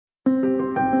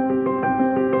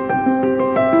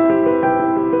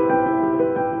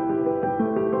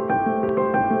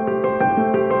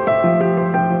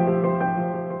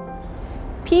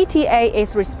PTA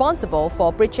is responsible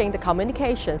for bridging the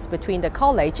communications between the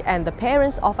college and the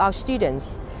parents of our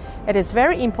students. It is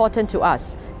very important to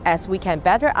us as we can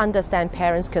better understand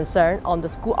parents' concern on the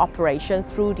school operation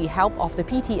through the help of the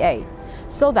PTA,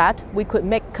 so that we could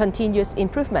make continuous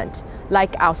improvement,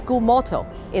 like our school motto,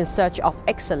 in search of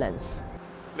excellence.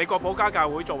 美國保家教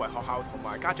會作為學校同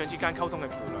埋家長之間溝通嘅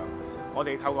橋梁，我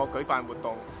哋透過舉辦活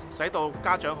動，使到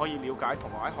家長可以了解同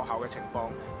學喺學校嘅情況，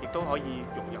亦都可以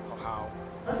融入學校。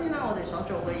首先咧，我哋所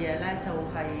做嘅嘢咧，就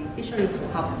係必須要符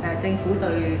合政府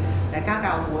對家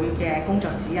教會嘅工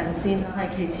作指引先啦。係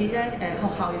其次咧，學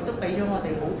校亦都俾咗我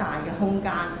哋好大嘅空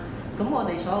間。咁我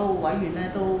哋所有委員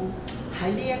咧都喺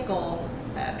呢一個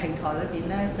平台裏邊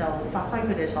咧，就發揮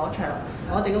佢哋所長。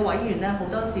我哋嘅委員咧好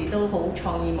多時都好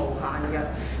創意無限嘅，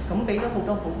咁俾咗好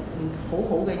多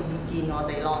好嘅意見我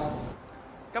哋咯。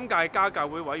今屆家教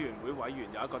會委員會委員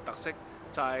有一個特色，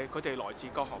就係佢哋來自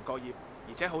各行各業，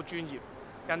而且好專業。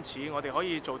因此，我哋可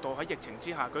以做到喺疫情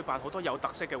之下舉辦好多有特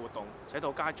色嘅活動，使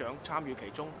到家長參與其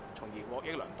中，從而獲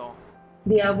益良多。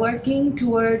They are working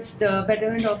towards the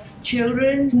betterment of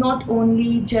children, not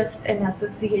only just an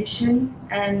association,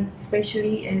 and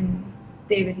especially in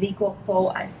David Lee Kwok Po,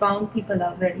 I found people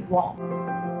are very warm.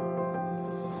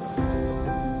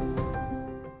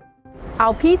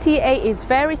 Our PTA is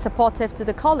very supportive to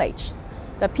the college.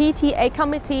 The PTA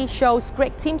committee shows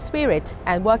great team spirit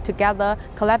and work together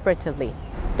collaboratively.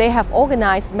 They have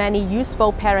organized many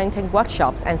useful parenting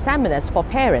workshops and seminars for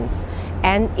parents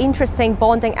and interesting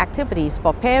bonding activities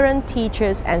for parents,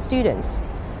 teachers and students.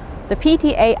 The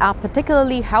PTA are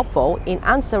particularly helpful in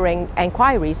answering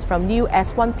enquiries from new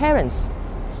S1 parents.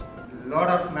 A lot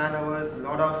of man hours, a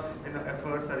lot of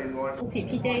efforts are involved. 好似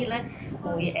PTA 咧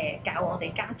會教我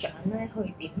哋家長咧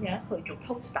去點樣去做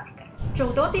poster 嘅，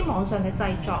做到一啲網上嘅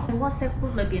製作。WhatsApp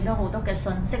group 裏邊都好多嘅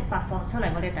信息發放出嚟，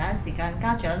我哋第一時間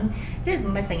家長即係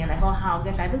唔係成日嚟學校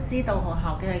嘅，但係都知道學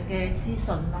校嘅資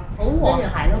訊咯，好和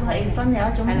諧咯，氣氛有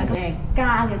一種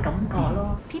家嘅感覺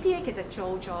咯。PTA 其實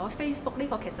做咗 Facebook 呢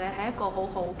個其實係一個好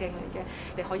好勁嚟嘅，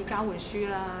你可以交換書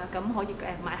啦，咁可以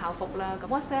買校服啦，咁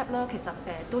WhatsApp 啦其實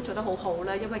都做得好好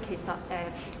啦，因為其實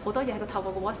好多嘢喺個透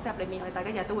過個 WhatsApp 裏面，我哋大家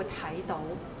日都會睇到。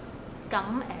咁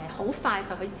好快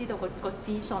就可以知道個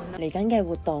資訊啦。嚟緊嘅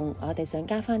活動，我哋想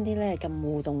加翻啲咧咁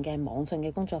互動嘅網上嘅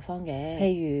工作坊嘅，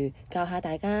譬如教下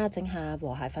大家整下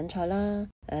和諧粉菜啦。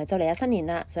就嚟有新年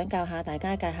啦，想教下大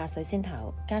家戒下水仙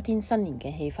頭，加添新年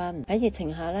嘅氣氛。喺疫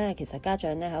情下咧，其實家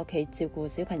長咧喺屋企照顧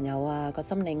小朋友啊，個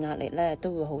心理壓力咧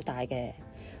都會好大嘅。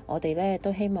我哋咧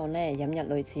都希望咧引入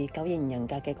類似九型人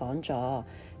格嘅講座，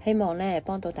希望咧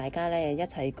幫到大家咧一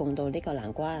齊共度呢個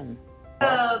難關。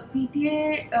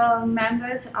PTA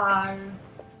members are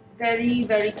very,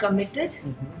 very committed,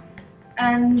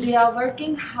 and they are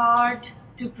working hard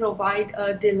to provide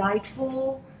a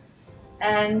delightful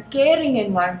and caring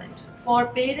environment for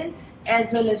parents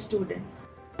as well as students.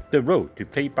 The role to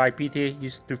play by PTA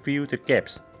is to fill the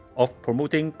gaps of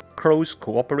promoting close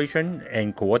cooperation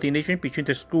and coordination between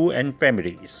the school and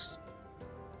families.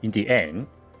 In the end,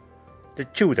 the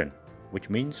children, which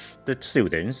means the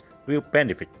students, will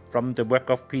benefit from the work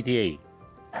of PTA.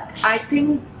 I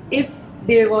think if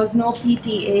there was no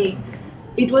PTA,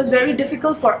 it was very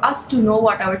difficult for us to know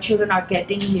what our children are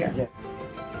getting here. Yeah.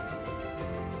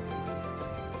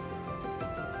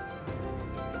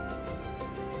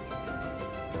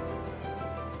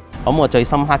 咁我最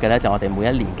深刻嘅咧就我哋每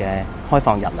一年嘅開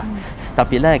放日啦，特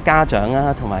別咧家長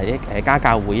啊同埋啲家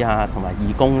教會啊同埋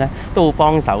義工咧都會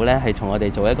幫手咧係同我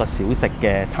哋做一個小食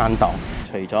嘅攤檔。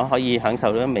除咗可以享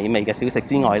受到美味嘅小食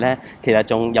之外咧，其實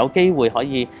仲有機會可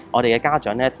以我哋嘅家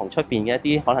長咧同出邊嘅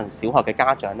一啲可能小學嘅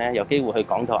家長咧有機會去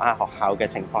講到學校嘅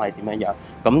情況係點樣樣，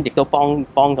咁亦都幫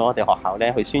到我哋學校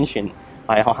咧去宣傳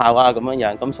係學校啊咁樣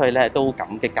樣，咁所以咧都感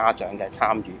激家長嘅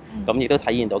參與，咁亦都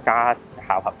體現到家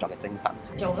校合作嘅精神。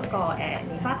做一個棉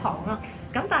花糖啦，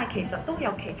咁但係其實都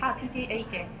有其他 PTA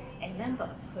嘅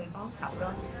members 去幫手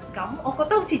啦。咁我覺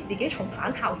得好似自己重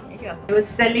返校園一樣。I was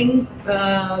selling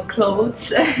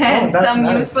clothes and some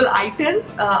useful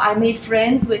items. I made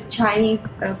friends with Chinese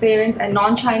parents and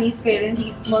non-Chinese parents.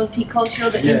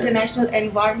 Multicultural, the international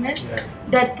environment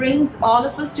that brings all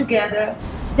of us together.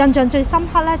 印象最深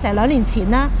刻咧就係2年前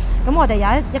啦，咁我哋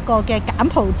有一個嘅柬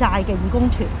埔寨嘅義工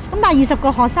團，咁但係20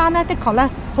個學生咧，的確咧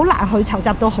好難去籌集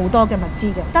到好多嘅物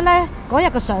資嘅。得咧嗰日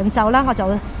嘅上晝咧，我就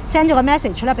send 咗個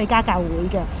message 咧俾家教會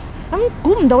嘅，咁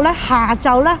估唔到咧下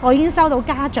晝咧，我已經收到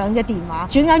家長嘅電話，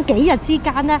轉眼幾日之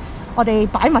間咧，我哋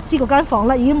擺物資嗰間房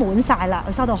咧已經滿晒啦，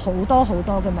收到好多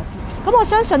嘅物資。咁我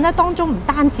相信咧，當中唔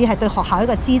單止係對學校一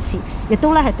個支持，亦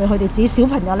都咧係對佢哋自己小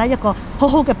朋友咧一個好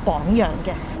好嘅榜樣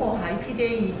嘅。我喺 PTA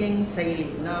已經4年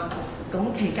啦，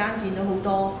咁期間見到好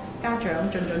多家長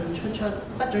進出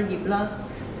畢咗業啦，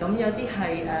咁有啲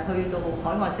係去到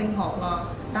海外升學啦，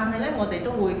但係咧我哋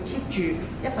都會 keep 住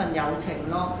一份友情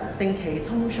咯，定期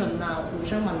通訊啊，互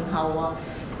相問候啊，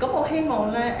咁我希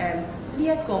望咧呢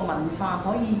一個文化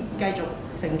可以繼續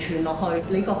承傳落去。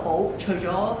李國寶除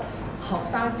咗學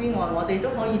生之外，我哋都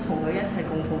可以同佢一齊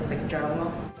共同成長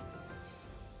咯。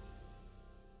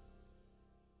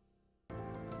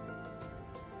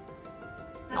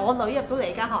我女入到嚟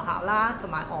間學校啦，同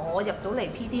埋我入到嚟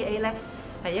PTA 咧，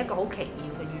係一個好奇妙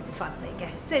嘅緣分嚟嘅，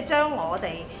即係將我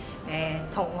哋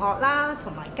同學啦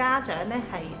同埋家長咧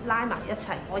係拉埋一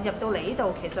齊。我入到嚟呢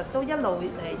度其實都一路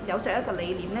有著一個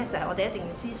理念咧，就係我哋一定要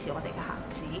支持我哋嘅孩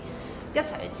子，一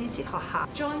齊去支持學校。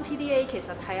Join PTA 其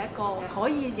實係一個可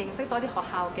以認識多啲學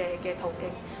校嘅途徑。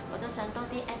我都想多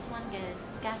啲 S1 嘅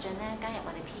家長咧加入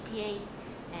我哋 PTA，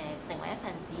成為一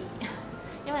份子，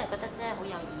因為覺得真係好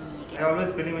有意義。I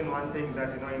always believe in one thing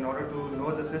that in order to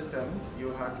know the system,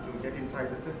 you have to get inside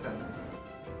the system.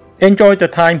 Enjoy the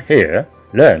time here.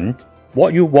 Learn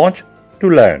what you want to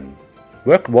learn.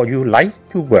 Work what you like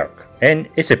to work, and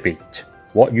exhibit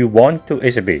what you want to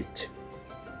exhibit.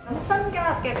 咁新加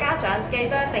入嘅家長記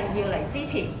得一定要嚟支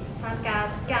持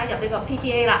加入呢個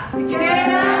PTA 啦。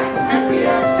PTA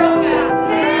啦，